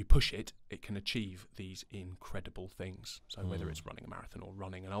you push it, it can achieve these incredible things. So whether it's running a marathon or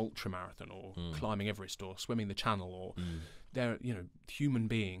running an ultra marathon or climbing Everest or swimming the Channel, or human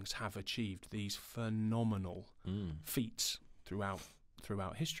beings have achieved these phenomenal feats throughout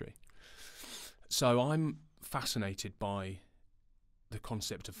history. So I'm fascinated by the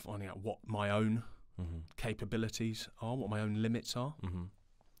concept of finding out what my own capabilities are, what my own limits are.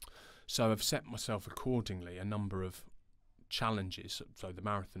 So I've set myself accordingly a number of challenges. So the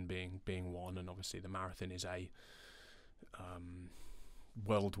marathon being one, and obviously the marathon is a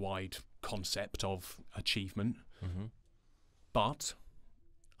worldwide concept of achievement. But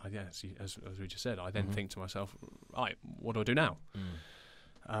as we just said, I then think to myself, right, what do I do now?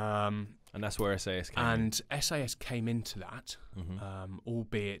 And that's where SAS came in. And SAS came into that,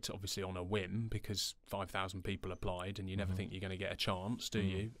 albeit obviously on a whim, because 5,000 people applied, and you never think you're going to get a chance, do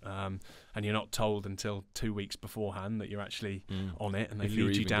you? And you're not told until 2 weeks beforehand that you're actually on it, and they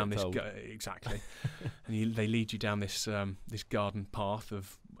lead you down this exactly, and they lead you down this this garden path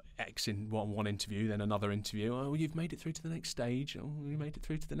of X in one interview, then another interview. Oh, you've made it through to the next stage. Oh, you made it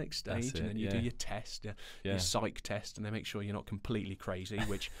through to the next stage, and then you do your test, your psych test, and they make sure you're not completely crazy,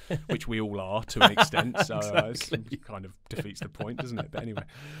 which we all are to an extent. So it kind of defeats the point, doesn't it? But anyway,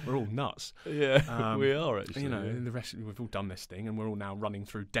 we're all nuts. Yeah, we are actually. The rest we've all done this thing, and we're all now running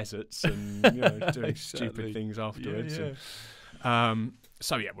through deserts and doing stupid things afterwards.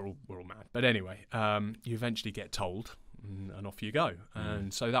 So we're all mad. But anyway, you eventually get told. And off you go,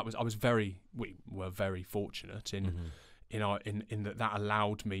 and so we were very fortunate in that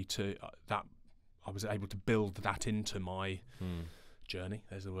allowed me to that I was able to build that into my journey.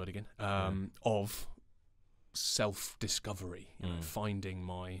 There's the word again, of self-discovery, finding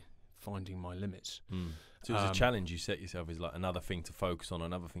my limits. So it was a challenge you set yourself, is like another thing to focus on,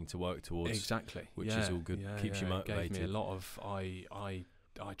 another thing to work towards. Exactly, which is all good, keeps you motivated. It gave me a lot of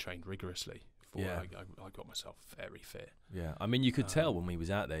I trained rigorously. I got myself very fit. Yeah, I mean, you could tell when we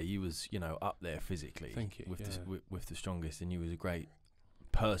was out there, you was up there physically. Thank you. With the strongest, and you was a great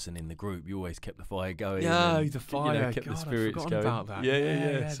person in the group. You always kept the fire going. Yeah, the fire. Kept God, the spirits I'd going. about that.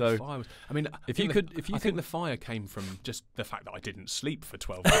 Yeah. So, I mean, I think the fire came from just the fact that I didn't sleep for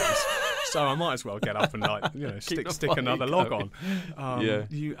 12 days. So I might as well get up and stick another log on.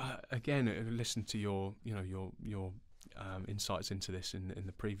 You again listen to your insights into this in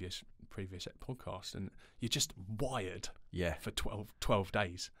the previous podcast, and you're just wired for 12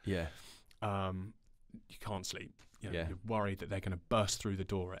 days. You can't sleep. You're worried that they're going to burst through the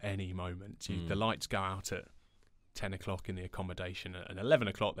door at any moment. The lights go out at 10 o'clock in the accommodation, and 11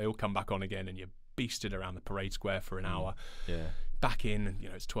 o'clock they all come back on again, and you're beasted around the parade square for an hour. Back in, and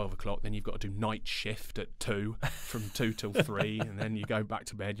it's 12 o'clock. Then you've got to do night shift at 2, from 2 till 3, and then you go back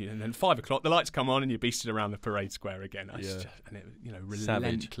to bed. And then 5 o'clock, the lights come on, and you're beasted around the parade square again.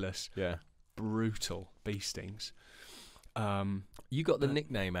 Relentless, brutal beastings. You got the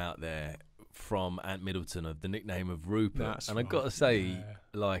nickname out there from Ant Middleton, of the nickname of Rupert, and I've got to say,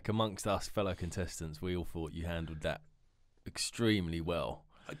 like, amongst us fellow contestants, we all thought you handled that extrally well.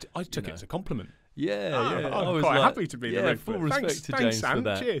 I took it as a compliment. I'm quite happy to be the Red full respect to James for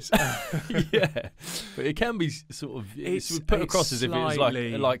that. Cheers. But it can be sort of it's put across as if it was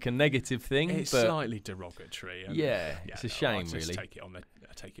like a negative thing. It's slightly derogatory. It's a shame, I really. Take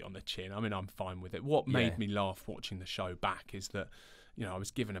it on the chin. I mean, I'm fine with it. What made me laugh watching the show back is that I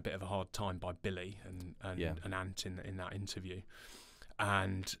was given a bit of a hard time by Billy and Ant in that interview,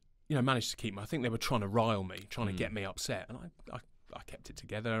 and managed to keep. I think they were trying to rile me, trying to get me upset, and I kept it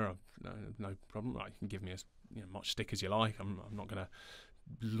together. No problem. You can give me as much stick as you like. I'm not going to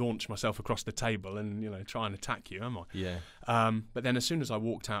launch myself across the table and try and attack you, am I? But then as soon as I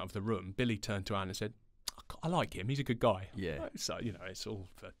walked out of the room, Billy turned to Anne and said, "I like him. He's a good guy." So it's all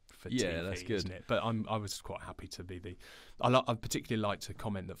for TV, that's good, isn't it? But I was quite happy to be the. I particularly liked a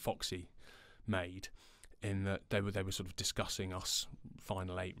comment that Foxy made, in that they were sort of discussing us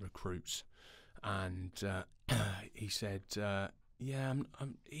final 8 recruits, and he said.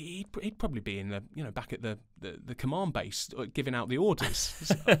 He'd probably be in the back at the command base giving out the orders.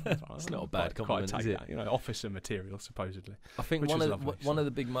 It's not a bad compliment, is it? Officer material supposedly. I think one of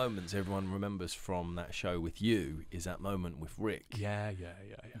the big moments everyone remembers from that show with you is that moment with Rick. Yeah.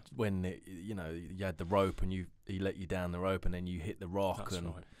 When you had the rope and he let you down the rope, and then you hit the rock. That's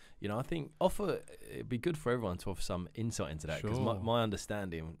right. You know, I think it'd be good for everyone to offer some insight into that, because my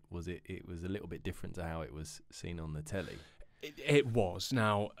understanding was it was a little bit different to how it was seen on the telly. It was.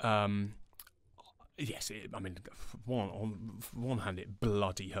 Now, yes, I mean, on one hand, it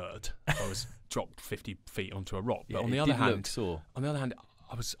bloody hurt. I was dropped 50 feet onto a rock, but on the other hand,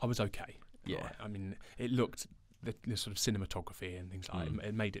 I was okay. Yeah, right? I mean, it looked the sort of cinematography and things like that.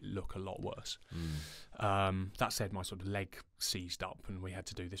 It made it look a lot worse. That said, my sort of leg seized up, and we had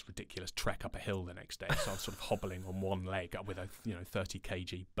to do this ridiculous trek up a hill the next day. So I was sort of hobbling on one leg up with a 30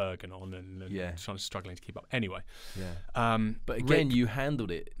 kg Bergen on, and struggling to keep up. Anyway, but again, you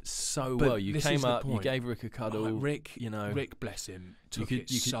handled it so well. You came up, you gave Rick a cuddle. Rick, bless him,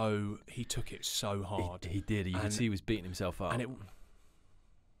 he took it so hard. He did. You could see he was beating himself up. And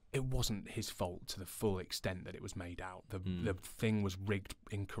it wasn't his fault to the full extent that it was made out. The thing was rigged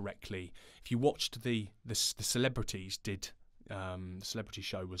incorrectly. If you watched the celebrities did, the celebrity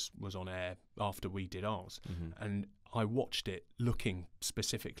show was on air after we did ours, and I watched it looking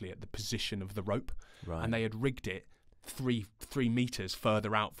specifically at the position of the rope, and they had rigged it 3 meters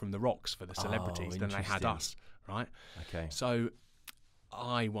further out from the rocks for the celebrities than they had us. Right. Okay. So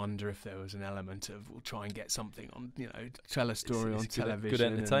I wonder if there was an element of we'll try and get something on, tell a story on television. Good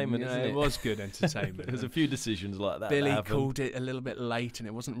entertainment, isn't it? It was good entertainment. There's a few decisions like that. Billy called it a little bit late, and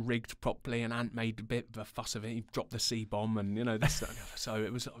it wasn't rigged properly, and Ant made a bit of a fuss of it. He dropped the C-bomb, and so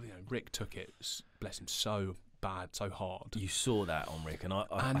it was. Rick took it, bless him, so bad, so hard. You saw that on Rick, and I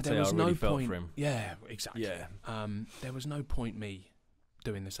there was really no felt point, for him. Yeah, exactly. Yeah. There was no point me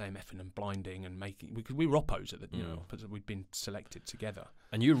doing the same effing and blinding and making, because we were oppos at the but we'd been selected together.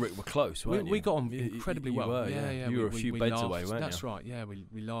 And you and Rick were close, weren't you? We got on incredibly well. Were, yeah. You were a few beds away, weren't you? That's right. Yeah, we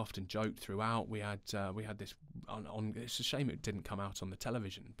laughed and joked throughout. We had this on. It's a shame it didn't come out on the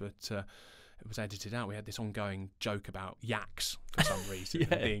television, but it was edited out. We had this ongoing joke about yaks for some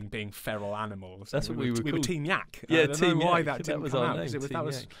reason, being feral animals. That's what we were. We were Team Yak. Yeah, I don't know why Yak. that didn't come out, because that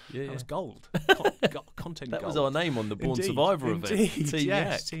was gold. Content. That gold. was our name on the Born Survivor event. Team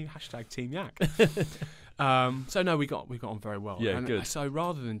Yak. Hashtag Team Yak. So no, we got on very well. Yeah, and good. So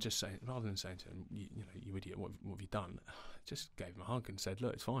rather than saying to him, you idiot, what have you done? Just gave him a hug and said,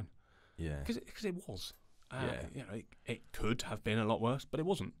 look, it's fine. Yeah. Because it was. It could have been a lot worse, but it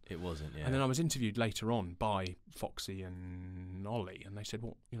wasn't. It wasn't. Yeah. And then I was interviewed later on by Foxy and Ollie, and they said,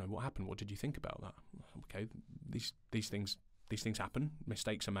 what happened? What did you think about that? Okay, these things happen.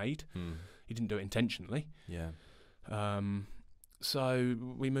 Mistakes are made. He didn't do it intentionally. Yeah. So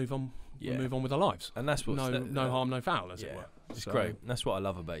we move on. Yeah. We move on with our lives, and that's what no harm, no foul, as it were. It's great. That's what I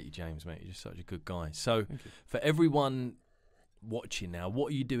love about you, James, mate. You're just such a good guy. So, for everyone watching now,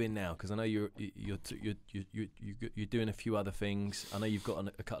 what are you doing now? Because I know you're doing a few other things. I know you've got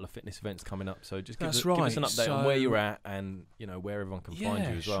a couple of fitness events coming up. So just give us an update on where you're at, and where everyone can find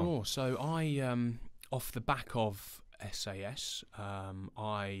you as well. Sure. So I off the back of SAS,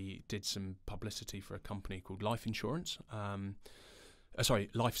 I did some publicity for a company called Life Insurance.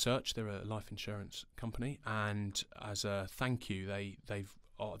 Life Search. They're a life insurance company, and as a thank you, they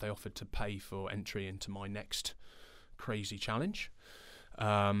offered to pay for entry into my next crazy challenge.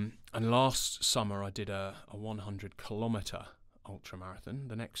 And last summer I did a 100-kilometre ultra marathon.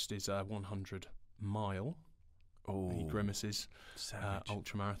 The next is a 100-mile. He grimaces.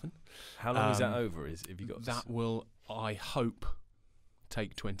 Ultra marathon. How long is that over? Have you got that? Will, I hope,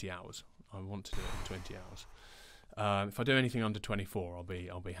 take 20 hours. I want to do it in 20 hours. If I do anything under 24, I'll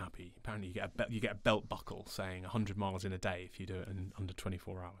be happy. Apparently, you get a belt buckle saying 100 miles in a day if you do it in under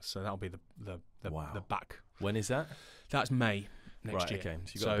 24 hours. So that'll be the back. When is that? That's May next year. Okay.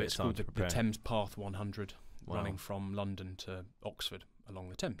 So you've got a bit of time to prepare. The Thames Path 100, running from London to Oxford along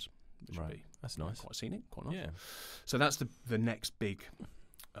the Thames. Which would be that's nice. Quite scenic, quite nice. Yeah. So that's the next big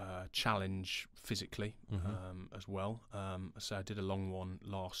challenge physically as well. So I did a long one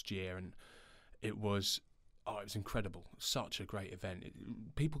last year, and it was incredible. Such a great event.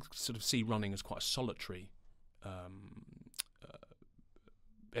 People sort of see running as quite a solitary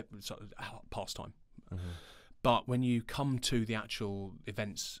pastime. But when you come to the actual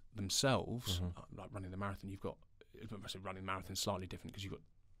events themselves, like running the marathon, running the marathon is slightly different because you've got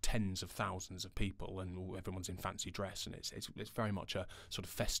tens of thousands of people and everyone's in fancy dress, and it's very much a sort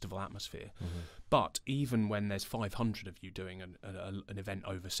of festival atmosphere. But even when there's 500 of you doing an event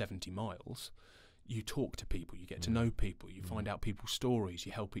over 70 miles, you talk to people, you get to know people, you find out people's stories,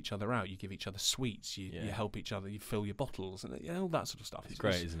 you help each other out, you give each other sweets, you help each other, you fill your bottles, and all that sort of stuff. It's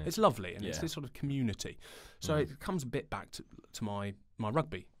great, isn't it? It's lovely, and it's this sort of community. So it comes a bit back to my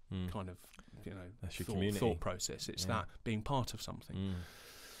rugby kind of thought process. It's that being part of something.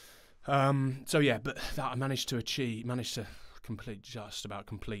 But that I managed to just about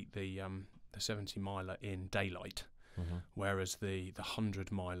complete the 70 miler in daylight, whereas the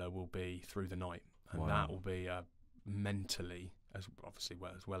 100 miler will be through the night, and that will be mentally, as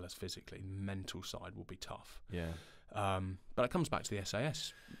well as physically, the mental side will be tough. Yeah. But it comes back to the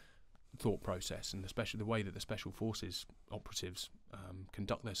SAS thought process, and especially the way that the special forces operatives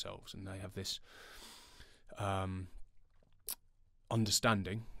conduct themselves, and they have this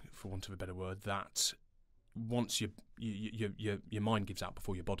understanding, for want of a better word, that once your mind gives out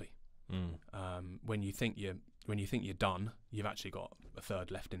before your body. When you think you're done, you've actually got a third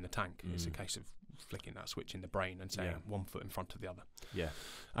left in the tank. It's a case of flicking that switch in the brain and saying one foot in front of the other. Yeah.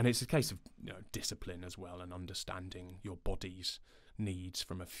 And it's a case of discipline as well, and understanding your body's needs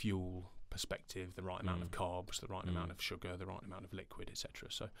from a fuel perspective, the right amount of carbs, the right amount of sugar, the right amount of liquid, etc.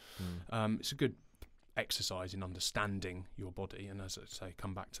 So it's a good exercise in understanding your body, and as I say,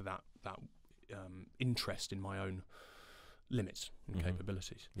 come back to that interest in my own limits and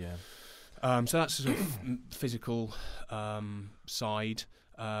capabilities. Yeah. So that's the sort of physical side.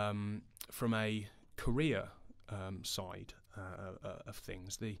 From a career side of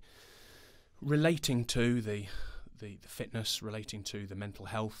things, the relating to the fitness, relating to the mental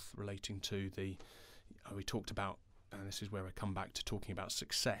health, relating to we talked about, and this is where I come back to talking about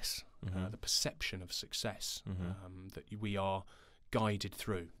success, the perception of success, that we are guided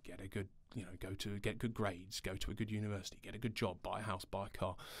through. Get a good, get good grades, go to a good university, get a good job, buy a house, buy a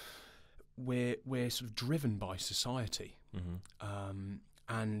car. We're sort of driven by society,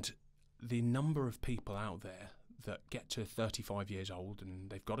 and the number of people out there that get to 35 years old and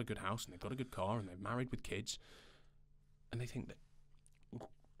they've got a good house and they've got a good car and they're married with kids, and they think that,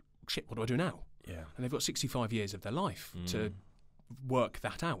 shit, what do I do now? Yeah. And they've got 65 years of their life to work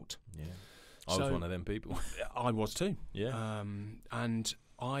that out. Yeah. I was one of them people. I was too. Yeah. And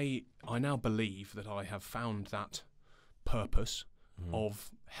I now believe that I have found that purpose of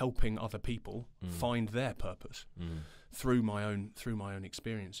helping other people find their purpose through my own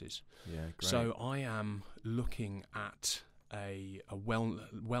experiences. Yeah, great. So I am looking at a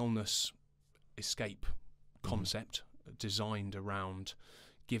wellness escape concept designed around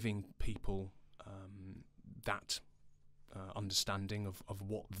giving people that understanding of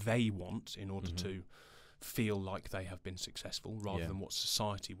what they want in order to feel like they have been successful, rather than what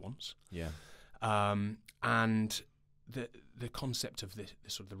society wants. Yeah. And the concept of the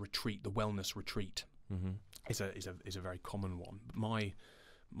sort of the retreat, the wellness retreat, is a very common one. But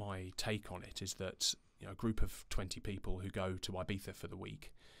my take on it is that a group of 20 people who go to Ibiza for the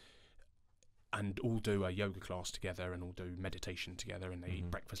week and all do a yoga class together and all do meditation together, and they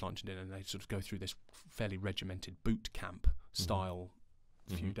eat breakfast, lunch and dinner, and they sort of go through this fairly regimented boot camp style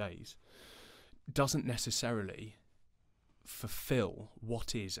few days, doesn't necessarily fulfill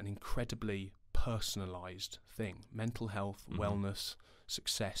what is an incredibly personalised thing. Mental health, wellness,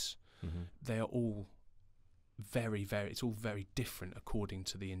 success, they are all very, it's all very different according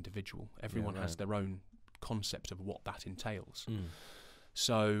to the individual. Everyone has their own concept of what that entails.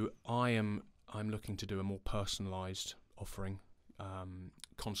 So I'm looking to do a more personalised offering,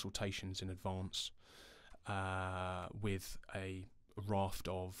 consultations in advance, with a raft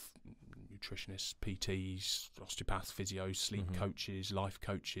of nutritionists, PTs, osteopaths, physios, sleep coaches, life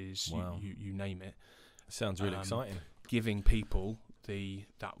coaches, Wow. you name it. Sounds really exciting. Giving people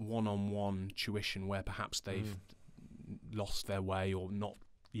that one-on-one tuition where perhaps they've lost their way or not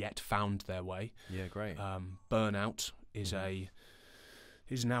yet found their way. Yeah, great. Burnout is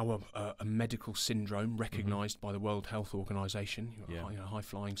is now a medical syndrome recognised by the World Health Organization.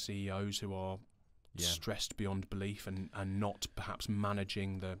 High-flying CEOs who are stressed beyond belief and not perhaps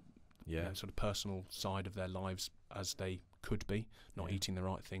managing the sort of personal side of their lives as they could be, not eating the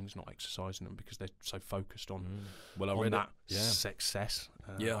right things, not exercising them because they're so focused on that success.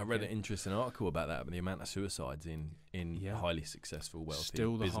 I read an interesting article about that, the amount of suicides in highly successful, wealthy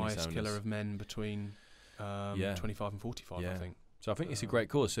still the business highest owners. killer of men between 25 and 45, I think. So I think it's a great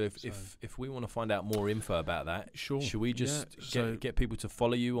cause. So if we want to find out more info about that, should we just get people to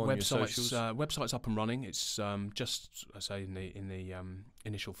follow you on your socials? Website's up and running. It's just, I say, in the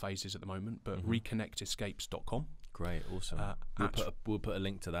initial phases at the moment, but reconnectescapes.com. Great, awesome. We'll put a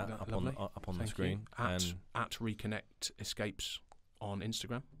link to that up on the screen. At Reconnect Escapes on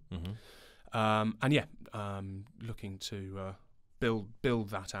Instagram. Looking to build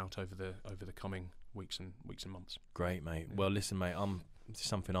that out over the coming weeks and months. Great, mate. Well, listen, mate, it's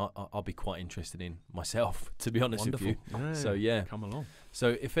something I'll be quite interested in myself, to be honest with you. So come along.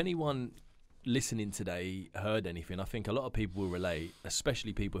 So if anyone listening today heard anything, I think a lot of people will relate,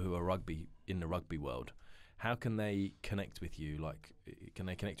 especially people who are in the rugby world, how can they connect with you? Like, can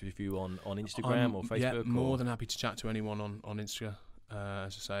they connect with you on Instagram or Facebook? Yeah, more than happy to chat to anyone on Instagram.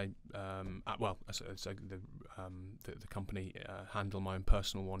 As I say, the company handle, my own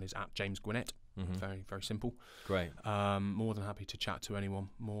personal one is at James Gwinnett. Mm-hmm. Very, very simple. Great. More than happy to chat to anyone.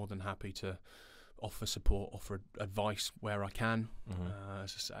 More than happy to offer support, offer advice where I can. Mm-hmm.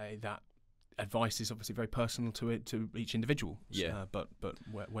 As I say, that advice is obviously very personal to each individual. Yeah. But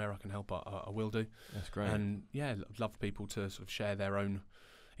where I can help, I will do. That's great. And yeah, I'd love people to sort of share their own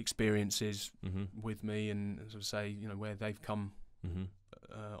experiences Mm-hmm. with me, and sort of say, you know, where they've come. Mm-hmm.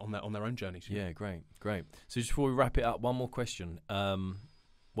 On their own journeys. Yeah, great. So just before we wrap it up, one more question.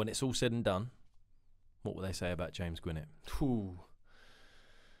 When it's all said and done, what will they say about James Gwinnett? Ooh.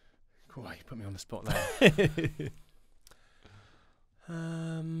 Cool, you put me on the spot there.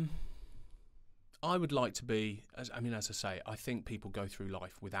 I would like to be, as I say, I think people go through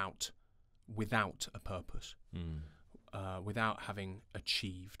life without a purpose, without having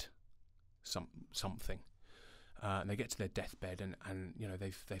achieved something. And they get to their deathbed, and you know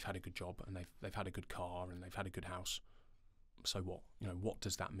they've had a good job, and they've had a good car, and they've had a good house. So what? You know, what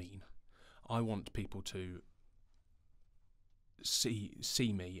does that mean? I want people to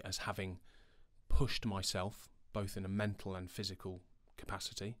see me as having pushed myself, both in a mental and physical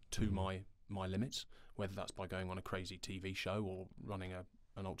capacity, to my limits, whether that's by going on a crazy TV show or running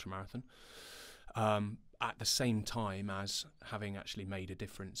an ultramarathon. At the same time as having actually made a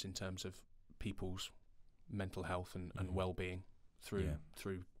difference in terms of people's mental health and well-being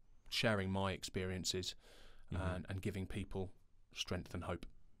through sharing my experiences and giving people strength and hope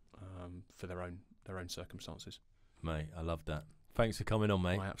for their own circumstances. Mate, I love that. Thanks for coming on,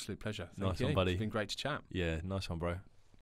 mate. My absolute pleasure. Nice one, buddy. It's been great to chat. Yeah, nice one, bro.